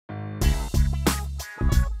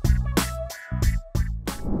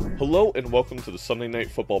Hello and welcome to the Sunday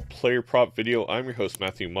Night Football Player Prop video. I'm your host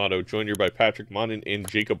Matthew Motto, joined here by Patrick Monin and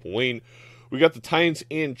Jacob Wayne. We got the Titans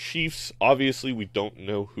and Chiefs. Obviously, we don't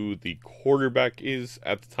know who the quarterback is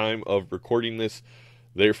at the time of recording this.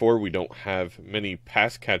 Therefore, we don't have many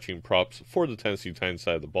pass-catching props for the Tennessee Titans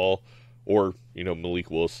side of the ball, or,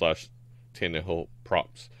 Malik Willis / Tannehill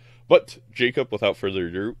props. But, Jacob, without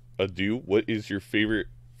further ado, what is your favorite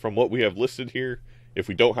from what we have listed here? If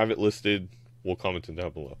we don't have it listed, we'll comment it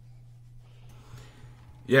down below.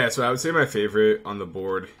 Yeah, so I would say my favorite on the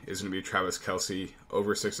board is going to be Travis Kelce,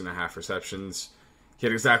 over 6.5 receptions. He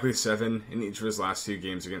had exactly 7 in each of his last 2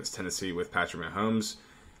 games against Tennessee with Patrick Mahomes,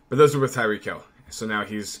 but those were with Tyreek Hill. So now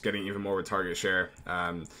he's getting even more of a target share.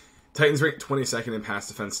 Titans ranked 22nd in pass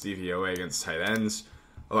defense DVOA against tight ends,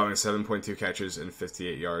 allowing 7.2 catches and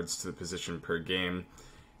 58 yards to the position per game.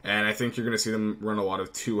 And I think you're going to see them run a lot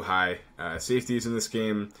of too high safeties in this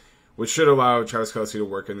game, which should allow Travis Kelce to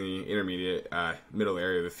work in the intermediate middle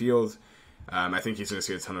area of the field. I think he's going to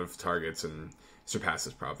see a ton of targets and surpass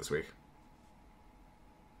this prop this week.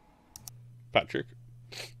 Patrick?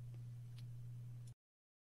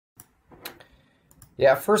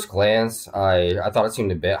 Yeah, at first glance, I thought it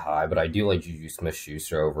seemed a bit high, but I do like Juju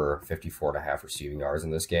Smith-Schuster over 54.5 receiving yards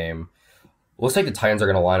in this game. Looks like the Titans are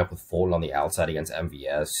going to line up with Fulton on the outside against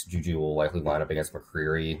MVS. Juju will likely line up against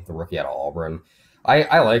McCreary, the rookie out of Auburn.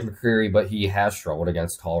 I like McCreary, but he has struggled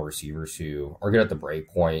against tall receivers who are good at the break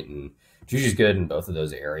point, and Juju's good in both of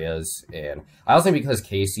those areas. And I also think because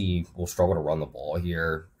Casey will struggle to run the ball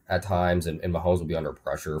here at times, and Mahomes will be under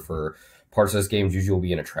pressure for parts of this game, Juju will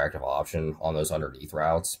be an attractive option on those underneath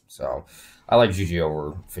routes. So I like Juju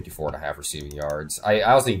over 54.5 receiving yards. I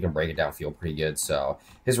also think he can break it downfield pretty good. So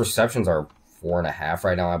his receptions are 4.5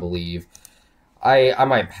 right now, I believe. I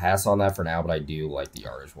might pass on that for now, but I do like the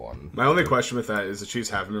yardage one. My only question with that is the Chiefs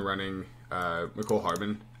have been running Mecole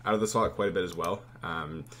Hardman out of the slot quite a bit as well.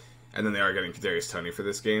 And then they are getting Kadarius Toney for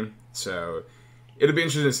this game. So it'll be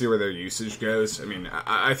interesting to see where their usage goes. I mean,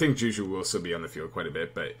 I think Juju will still be on the field quite a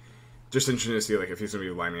bit, but just interesting to see if he's going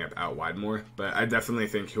to be lining up out wide more. But I definitely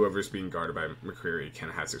think whoever's being guarded by McCreary can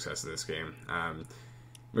have success in this game.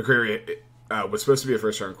 McCreary was supposed to be a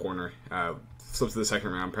first-round corner. Slipped to the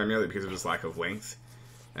second round primarily because of his lack of length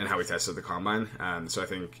and how he tested the combine. So I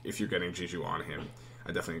think if you're getting Juju on him,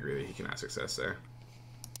 I definitely agree that he can have success there.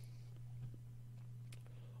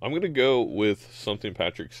 I'm going to go with something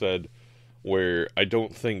Patrick said where I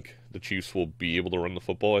don't think the Chiefs will be able to run the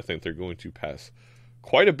football. I think they're going to pass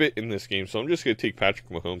quite a bit in this game. So I'm just going to take Patrick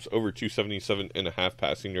Mahomes over 277.5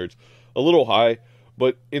 passing yards. A little high,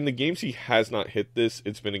 but in the games he has not hit this,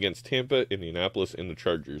 it's been against Tampa, Indianapolis, and the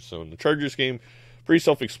Chargers. So in the Chargers game, pretty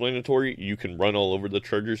self-explanatory. You can run all over the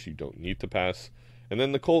Chargers. You don't need to pass. And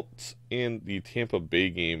then the Colts and the Tampa Bay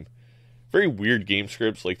game, very weird game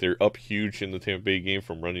scripts. Like they're up huge in the Tampa Bay game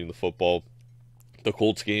from running the football. The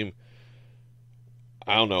Colts game,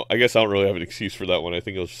 I don't know. I guess I don't really have an excuse for that one. I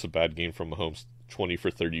think it was just a bad game from Mahomes. 20 for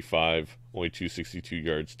 35, only 262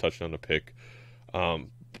 yards, touchdown, a pick.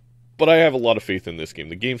 But I have a lot of faith in this game.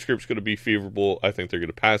 The game script's going to be favorable. I think they're going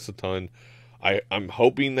to pass a ton. I'm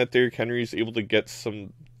hoping that Derrick Henry is able to get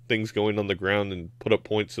some things going on the ground and put up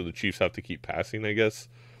points so the Chiefs have to keep passing, I guess.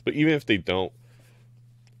 But even if they don't,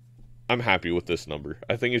 I'm happy with this number.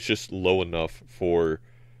 I think it's just low enough for...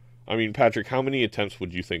 I mean, Patrick, how many attempts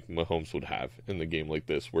would you think Mahomes would have in the game like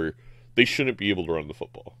this where they shouldn't be able to run the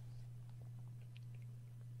football?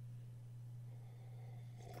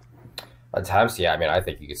 At times, yeah, I mean, I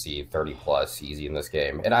think you could see 30-plus easy in this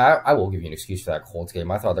game. And I will give you an excuse for that Colts game.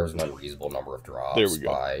 I thought there was an unreasonable number of drops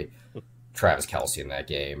by Travis Kelce in that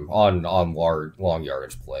game on long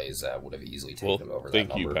yardage plays that would have easily taken him over that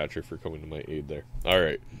number. Thank you, Patrick, for coming to my aid there. All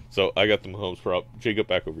right, so I got the Mahomes prop. Jacob,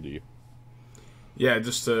 back over to you. Yeah,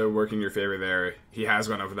 just to work in your favor there, he has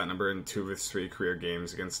gone over that number in 2 of his 3 career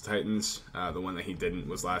games against the Titans. The one that he didn't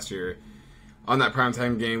was last year on that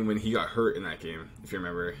primetime game when he got hurt in that game, if you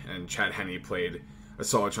remember, and Chad Henne played a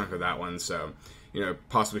solid chunk of that one, so,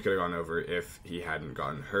 possibly could have gone over if he hadn't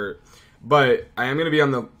gotten hurt. But I am going to be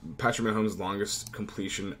on the Patrick Mahomes' longest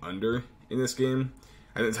completion under in this game.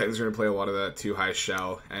 I think the Titans are going to play a lot of that too high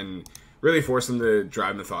shell and really force them to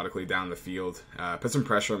drive methodically down the field. Put some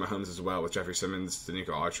pressure on Mahomes as well with Jeffrey Simmons, Danico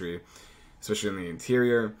Autry, especially in the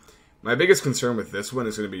interior. My biggest concern with this one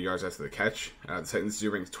is going to be yards after the catch. The Titans do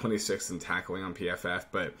rank 26th in tackling on PFF,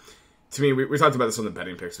 but to me, we talked about this on the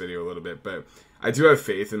betting picks video a little bit, but I do have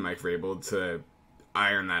faith in Mike Vrabel to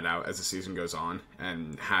iron that out as the season goes on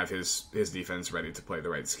and have his defense ready to play the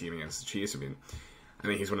right scheme against the Chiefs. I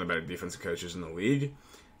think he's one of the better defensive coaches in the league.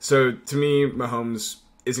 So to me, Mahomes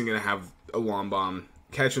isn't going to have a long bomb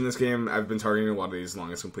catch in this game. I've been targeting a lot of these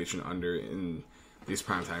longest completion under in these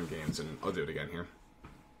primetime games, and I'll do it again here.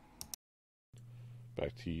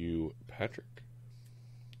 Back to you, Patrick.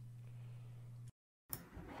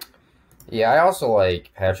 Yeah, I also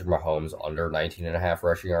like Patrick Mahomes under 19.5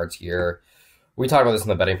 rushing yards here. We talked about this in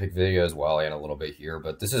the betting pick video as well and a little bit here,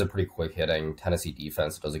 but this is a pretty quick hitting Tennessee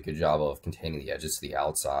defense that does a good job of containing the edges to the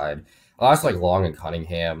outside. I also like Long and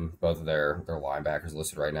Cunningham, both of their linebackers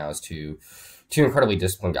listed right now as two incredibly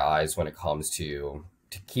disciplined guys when it comes to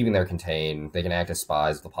keeping their contained. They can act as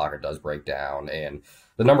spies if the pocket does break down, and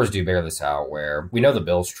the numbers do bear this out where we know the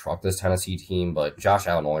Bills trucked this Tennessee team, but Josh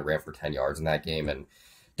Allen only ran for 10 yards in that game, and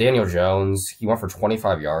Daniel Jones, he went for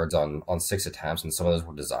 25 yards on 6 attempts, and some of those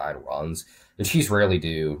were design runs. The Chiefs rarely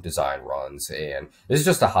do design runs, and this is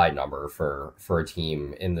just a high number for a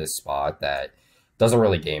team in this spot that doesn't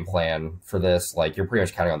really game plan for this. Like, you're pretty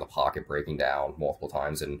much counting on the pocket breaking down multiple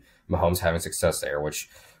times and Mahomes having success there, which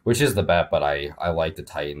is the bet, but I like the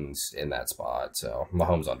Titans in that spot. So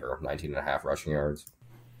Mahomes under 19.5 rushing yards.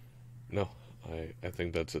 No, I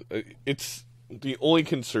think that's it. It's the only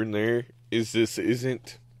concern there is this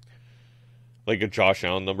isn't like a Josh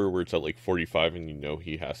Allen number where it's at like 45 and you know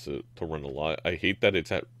he has to run a lot. I hate that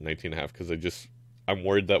it's at 19.5 because I'm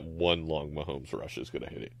worried that one long Mahomes rush is going to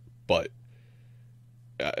hit it. But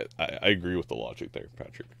I agree with the logic there,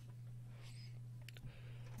 Patrick.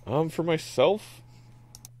 For myself,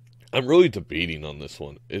 I'm really debating on this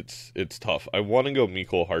one. It's tough. I want to go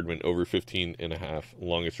Mecole Hardman over 15.5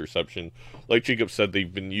 longest reception. Like Jacob said,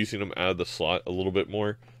 they've been using him out of the slot a little bit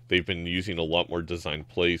more. They've been using a lot more design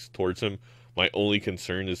plays towards him. My only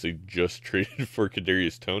concern is they just traded for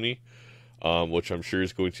Kadarius Toney, which I'm sure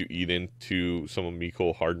is going to eat into some of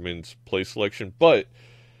Mecole Hardman's play selection. But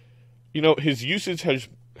you know, his usage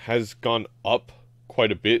has gone up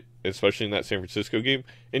quite a bit, especially in that San Francisco game,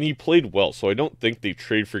 and he played well. So I don't think they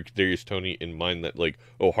trade for Kadarius Toney in mind that, like,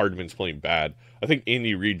 oh, Hardman's playing bad. I think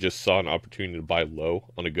Andy Reid just saw an opportunity to buy low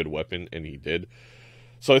on a good weapon, and he did.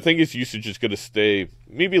 So I think his usage is going to stay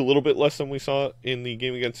maybe a little bit less than we saw in the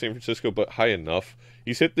game against San Francisco, but high enough.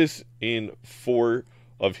 He's hit this in 4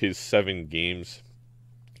 of his 7 games.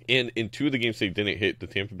 And in 2 of the games they didn't hit, the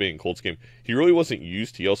Tampa Bay and Colts game, he really wasn't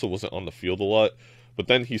used. He also wasn't on the field a lot. But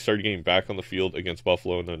then he started getting back on the field against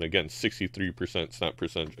Buffalo, and then again, 63% snap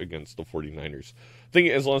percentage against the 49ers. I think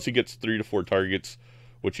as long as he gets 3 to 4 targets,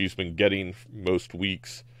 which he's been getting most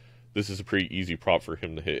weeks, this is a pretty easy prop for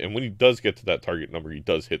him to hit. And when he does get to that target number, he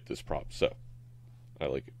does hit this prop. So, I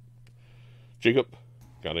like it. Jacob,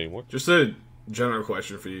 got any more? Just a general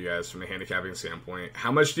question for you guys from a handicapping standpoint.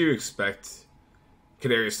 How much do you expect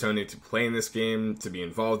Kadarius Toney to play in this game, to be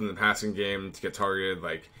involved in the passing game, to get targeted?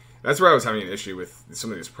 Like, that's where I was having an issue with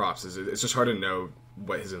some of these props. Is it's just hard to know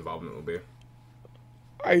what his involvement will be.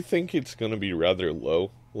 I think it's going to be rather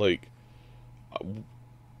low. Like,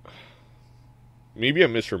 maybe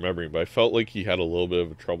I'm misremembering, but I felt like he had a little bit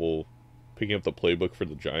of trouble picking up the playbook for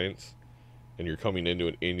the Giants. And you're coming into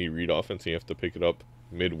an Andy Reid offense, and you have to pick it up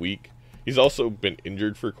midweek. He's also been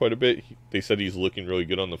injured for quite a bit. They said he's looking really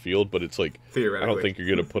good on the field, but it's like, I don't think you're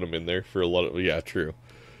going to put him in there for a lot of, yeah, true.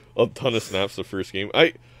 A ton of snaps the first game.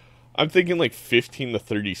 I'm thinking like 15 to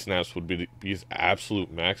 30 snaps would be his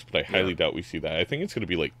absolute max, but I highly doubt we see that. I think it's going to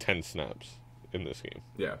be like 10 snaps in this game.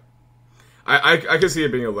 Yeah. I could see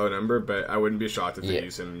it being a low number, but I wouldn't be shocked if they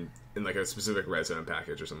use him in like a specific red zone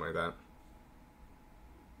package or something like that.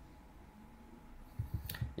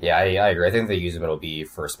 Yeah, I agree. I think they use him, it'll be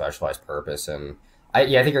for a specialized purpose. And I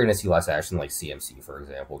think you're going to see less action like CMC, for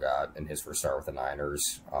example, got in his first start with the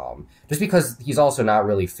Niners. Just because he's also not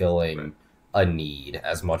really filling a need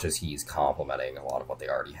as much as he's complementing a lot of what they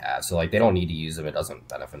already have. So, like, they don't need to use him. It doesn't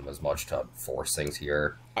benefit him as much to force things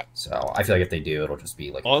here. So I feel like if they do, it'll just be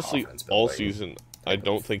like honestly, all season, I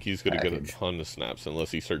don't think he's going to get a ton of snaps unless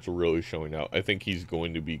he starts really showing out. I think he's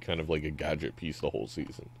going to be kind of like a gadget piece the whole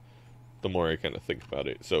season, the more I kind of think about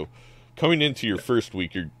it. So coming into your first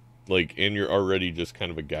week, you're like, and you're already just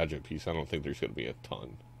kind of a gadget piece. I don't think there's going to be a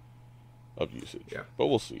ton of usage. Yeah, but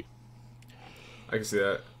we'll see. I can see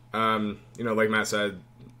that. Like Matt said,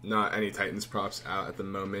 not any Titans props out at the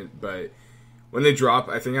moment, but when they drop,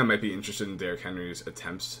 I think I might be interested in Derrick Henry's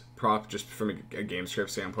attempts prop, just from a game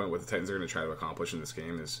script standpoint. What the Titans are going to try to accomplish in this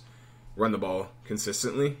game is run the ball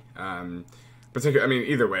consistently.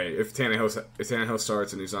 Either way, if Tannehill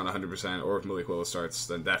starts and he's not 100%, or if Malik Willis starts,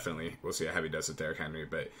 then definitely we'll see how heavy does with Derrick Henry.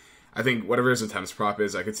 But I think whatever his attempts prop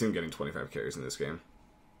is, I could see him getting 25 carries in this game.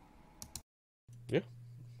 Yeah.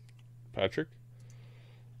 Patrick?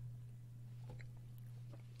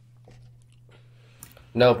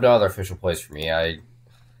 Nope, no other official plays for me. I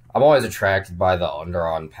I'm always attracted by the under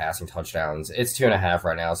on passing touchdowns. It's 2.5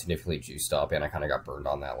 right now, significantly juiced up, and I kind of got burned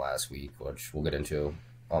on that last week, which we'll get into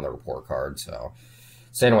on the report card. So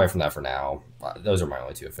staying away from that for now. Those are my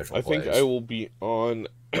only two official plays. I think I will be on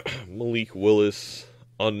Malik Willis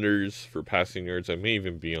unders for passing yards. I may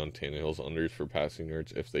even be on Tannehill's unders for passing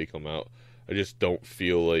yards if they come out. I just don't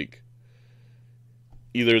feel like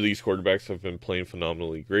either of these quarterbacks have been playing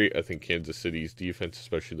phenomenally great. I think Kansas City's defense,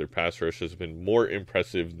 especially their pass rush, has been more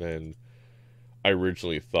impressive than I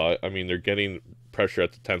originally thought. I mean, they're getting pressure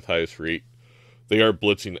at the 10th highest rate. They are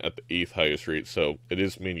blitzing at the 8th highest rate, so it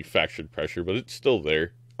is manufactured pressure, but it's still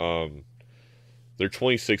there. They're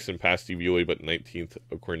 26th in pass DVOA, but 19th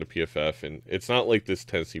according to PFF, and it's not like this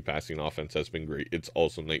Tennessee passing offense has been great. It's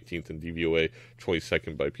also 19th in DVOA,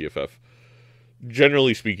 22nd by PFF.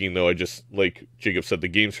 Generally speaking, though, I just, like Jacob said, the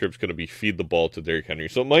game script's going to be feed the ball to Derrick Henry.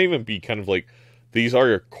 So it might even be kind of like these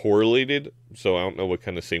are correlated. So I don't know what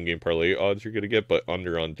kind of same game parlay odds you're going to get, but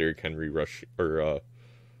under on Derrick Henry rush or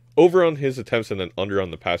over on his attempts and then under on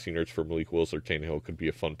the passing yards for Malik Willis or Tannehill could be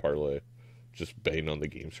a fun parlay. Just bang on the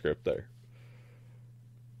game script there.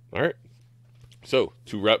 All right. So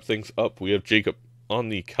to wrap things up, we have Jacob on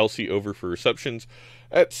the Kelsey over for receptions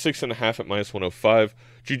at 6.5 at -105.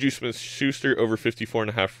 Juju Smith-Schuster over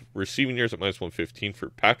 54.5 receiving yards at -115 for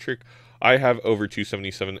Patrick. I have over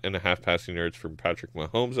 277.5 passing yards from Patrick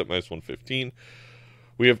Mahomes at -115.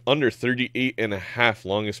 We have under 38.5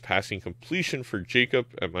 longest passing completion for Jacob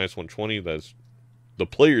at -120. That's the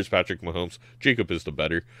player's Patrick Mahomes. Jacob is the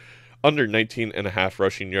better. Under 19.5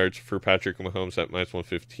 rushing yards for Patrick Mahomes at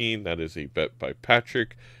 -115. That is a bet by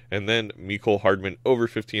Patrick. And then Mecole Hardman over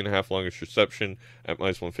 50.5 longest reception at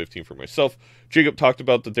 -115 for myself. Jacob talked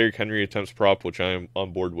about the Derrick Henry attempts prop, which I am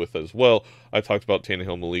on board with as well. I talked about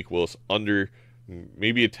Tannehill, Malik Willis under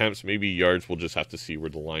maybe attempts, maybe yards. We'll just have to see where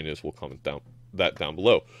the line is. We'll comment down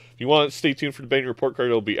below. If you want to stay tuned for the betting report card,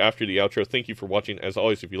 it'll be after the outro. Thank you for watching. As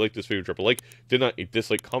always, if you like this video, drop a like. Did not a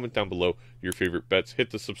dislike, comment down below your favorite bets. Hit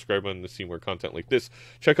the subscribe button to see more content like this.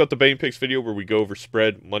 Check out the betting picks video where we go over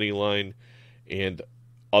spread, money line, and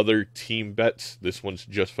other team bets. This one's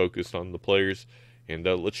just focused on the players. And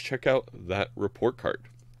let's check out that report card.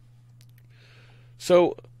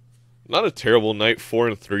 So, not a terrible night.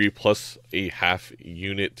 4-3 plus a half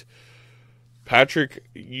unit. Patrick,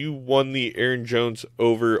 you won the Aaron Jones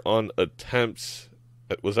over on attempts.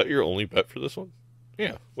 Was that your only bet for this one?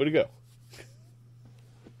 Yeah, way to go.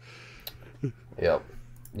 Yep.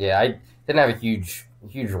 Yeah, I didn't have a huge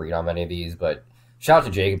read on many of these, but shout out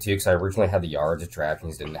to Jacob too, because I originally had the yards at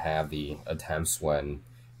DraftKings, didn't have the attempts when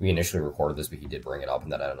we initially recorded this, but he did bring it up,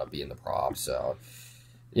 and that ended up being the prop. So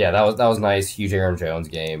yeah, that was nice. Huge Aaron Jones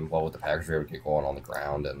game. Well, with the Packers were able to get going on the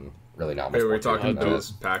ground and really not much. Wait, we're talking about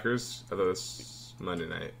this Packers? I thought it was Monday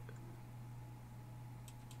night.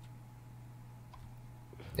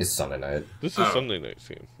 It's Sunday night. This is Sunday night's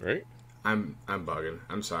game, right? I'm bugging.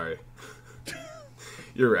 I'm sorry.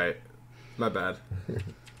 You're right. My bad.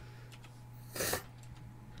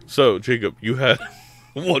 So, Jacob, you had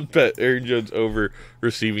one bet, Aaron Jones over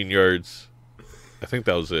receiving yards. I think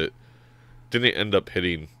that was it. Didn't end up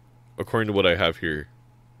hitting, according to what I have here.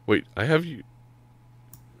 Wait, I have you.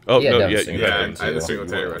 Oh, yeah, no, yeah, you had I had the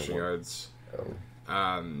Singletary rushing yards.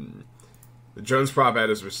 The Jones prop had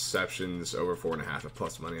his receptions over 4.5 at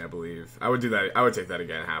plus money, I believe. I would do that. I would take that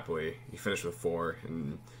again happily. He finished with 4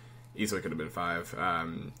 and easily could have been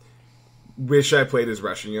 5. Wish I played his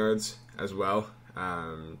rushing yards as well.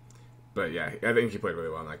 But yeah, I think he played really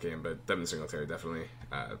well in that game. But Devin Singletary definitely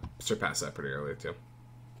surpassed that pretty early too.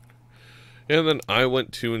 And then I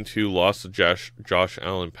went 2-2, lost the Josh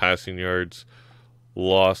Allen passing yards,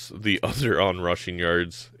 lost the other on rushing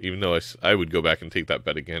yards, even though I would go back and take that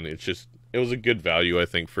bet again. It was a good value, I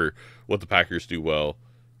think, for what the Packers do well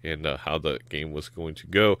and how the game was going to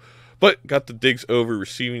go. But got the Diggs over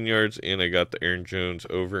receiving yards, and I got the Aaron Jones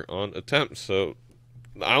over on attempts. So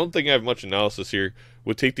I don't think I have much analysis here.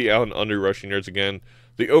 Would take the Allen under rushing yards again.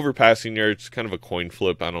 The over passing yards, kind of a coin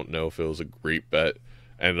flip. I don't know if it was a great bet.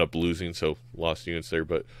 Ended up losing, so lost units there.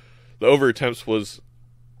 But the over attempts was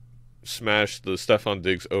smashed. The Stephon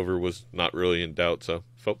Diggs over was not really in doubt, so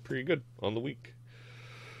felt pretty good on the week.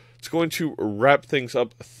 It's going to wrap things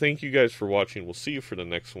up. Thank you guys for watching. We'll see you for the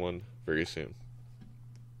next one very soon.